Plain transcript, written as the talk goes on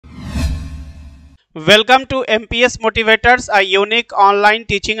Welcome to MPS Motivators, a unique online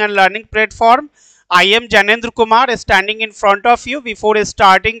teaching and learning platform. I am Janendra Kumar standing in front of you. Before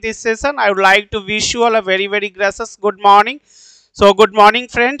starting this session, I would like to wish you all a very gracious good morning. So good morning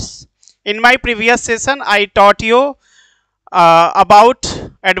friends. In my previous session, I taught you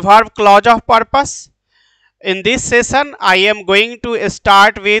about adverb clause of purpose. In this session, I am going to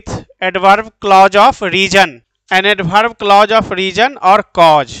start with adverb clause of reason. An adverb clause of reason or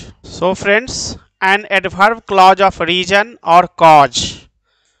cause. So friends, an adverb clause of reason or cause.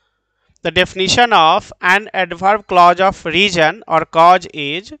 The definition of an adverb clause of reason or cause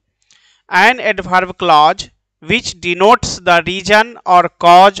is an adverb clause which denotes the reason or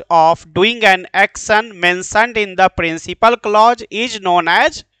cause of doing an action mentioned in the principal clause is known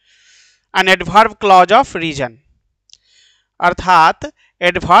as an adverb clause of reason. अर्थात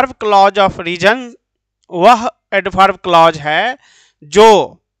adverb clause of reason वह adverb clause है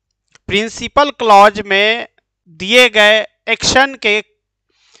जो principal clause में दिए गए action के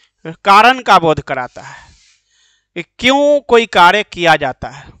कारण का बोध कराता है कि क्यों कोई कार्य किया जाता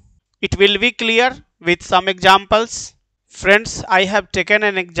है. It will be clear with some examples. Friends, I have taken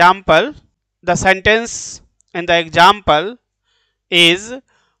an example. The sentence in the example is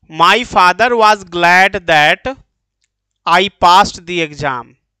my father was glad that I passed the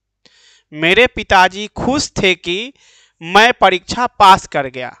exam. मेरे पिताजी खुश थे कि मैं परीक्षा पास कर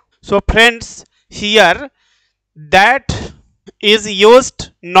गया. So friends, here that is used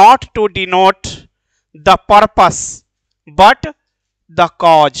not to denote the purpose but the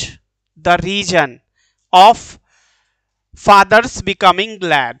cause, the reason of fathers becoming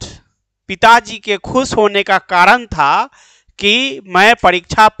glad. पिताजी के खुश होने का कारण था कि मैं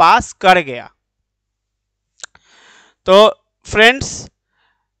परीक्षा पास कर गया. तो फ्रेंड्स,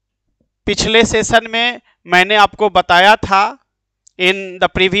 पिछले सेशन में मैंने आपको बताया था, in the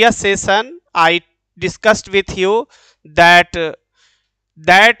previous session I discussed with you that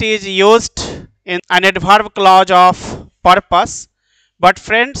is used in an adverb clause of purpose. But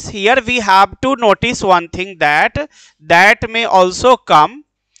friends, here we have to notice one thing that may also come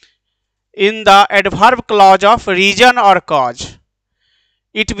in the adverb clause of reason or cause.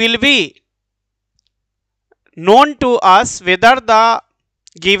 It will be known to us whether the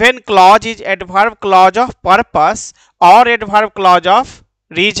given clause is adverb clause of purpose or adverb clause of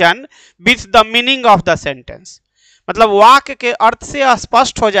reason with the meaning of the sentence. मतलब वाक्य के अर्थ से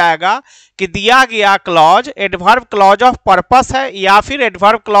स्पष्ट हो जाएगा कि दिया गया clause adverb clause of purpose है या फिर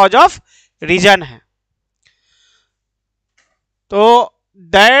एडवर्ब क्लॉज ऑफ रीजन है. तो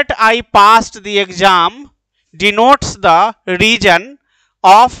that I passed the exam denotes the reason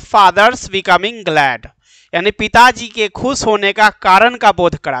of fathers becoming glad, यानी पिताजी के खुश होने का कारण का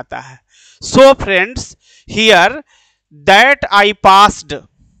बोध कराता है. So friends, here that I passed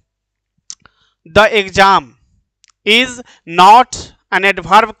the exam is not an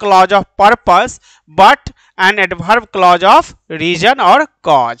adverb clause of purpose but an adverb clause of reason और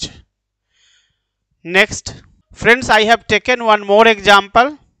cause. Next friends, I have taken one more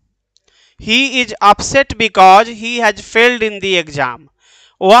example. He is upset because he has failed in the exam.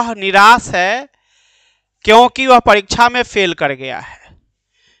 वह निराश है क्योंकि वह परीक्षा में fail कर गया है.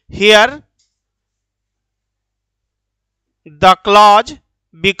 Here the clause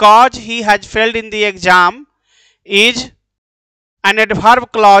because he has failed in the exam is an adverb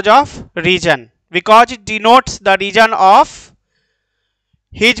clause of reason because it denotes the reason of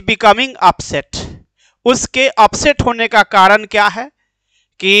his becoming upset. उसके अपसेट होने का कारण क्या है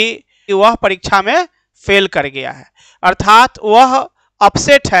कि वह परीक्षा में फेल कर गया है. अर्थात वह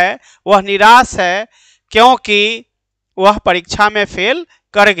अपसेट है, वह निराश है क्योंकि वह परीक्षा में फेल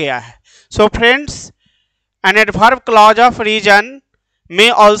कर गया है. So friends, an adverb clause of reason may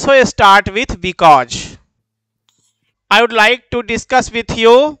also start with because. I would like to discuss with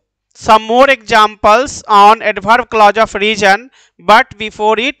you some more examples on adverb clause of reason, but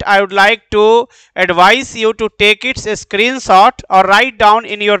before it I would like to advise you to take its screenshot or write down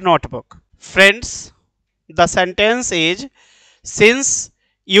in your notebook. Friends, the sentence is, since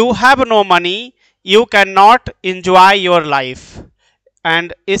you have no money you cannot enjoy your life.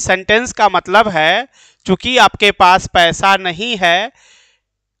 And इस sentence का मतलब है, चूंकि आपके पास पैसा नहीं है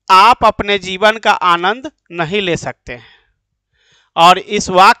आप अपने जीवन का आनंद नहीं ले सकते हैं. और इस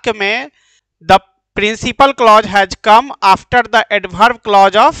वाक्य में the principal clause has come after the adverb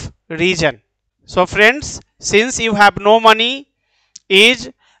clause of reason. So friends, since you have no money is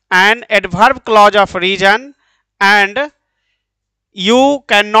an adverb clause of reason and you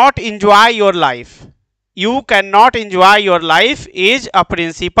cannot enjoy your life. You cannot enjoy your life is a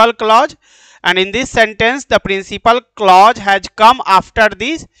principal clause, and in this sentence the principal clause has come after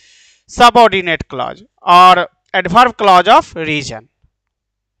this subordinate clause or adverb clause of region.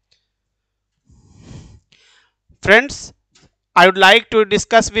 Friends, I would like to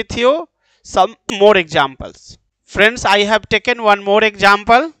discuss with you some more examples. Friends, I have taken one more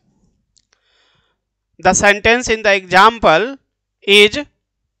example. The sentence in the example is,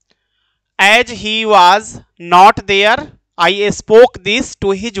 as he was not there, I spoke this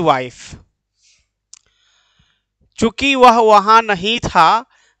to his wife. चूंकि वह वहां नहीं था,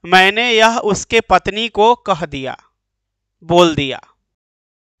 मैंने यह उसके पत्नी को कह दिया, बोल दिया.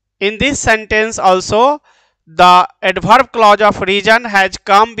 In this sentence also, the adverb clause of region has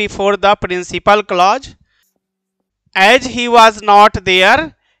come before the principal clause. As he was not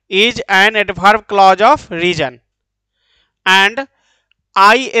there is an adverb clause of region, and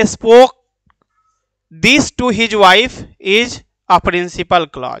I spoke this to his wife is a principal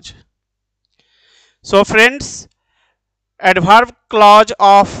clause. So friends, adverb clause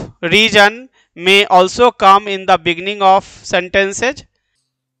of region may also come in the beginning of sentences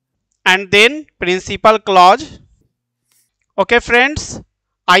and then principal clause. Okay friends,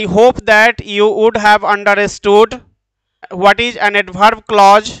 I hope that you would have understood what is an adverb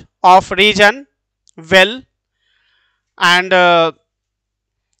clause of region well, and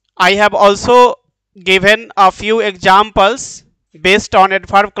I have also given a few examples based on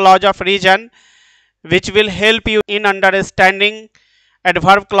adverb clause of region which will help you in understanding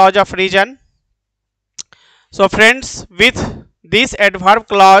adverb clause of region. So friends, with this adverb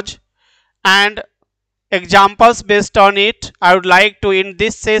clause and examples based on it, I would like to end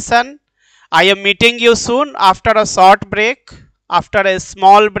this session. I am meeting you soon after a short break, after a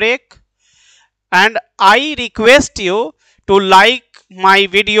small break, and I request you to like my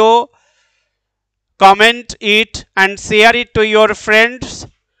video, comment it and share it to your friends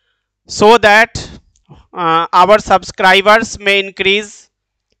so that our subscribers may increase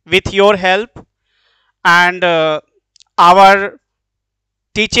with your help, and our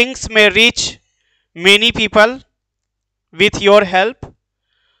teachings may reach many people with your help.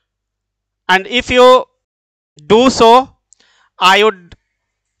 And if you do so, I would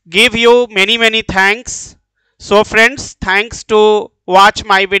give you many thanks. So friends, thanks to watch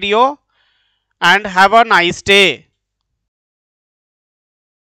my video and have a nice day.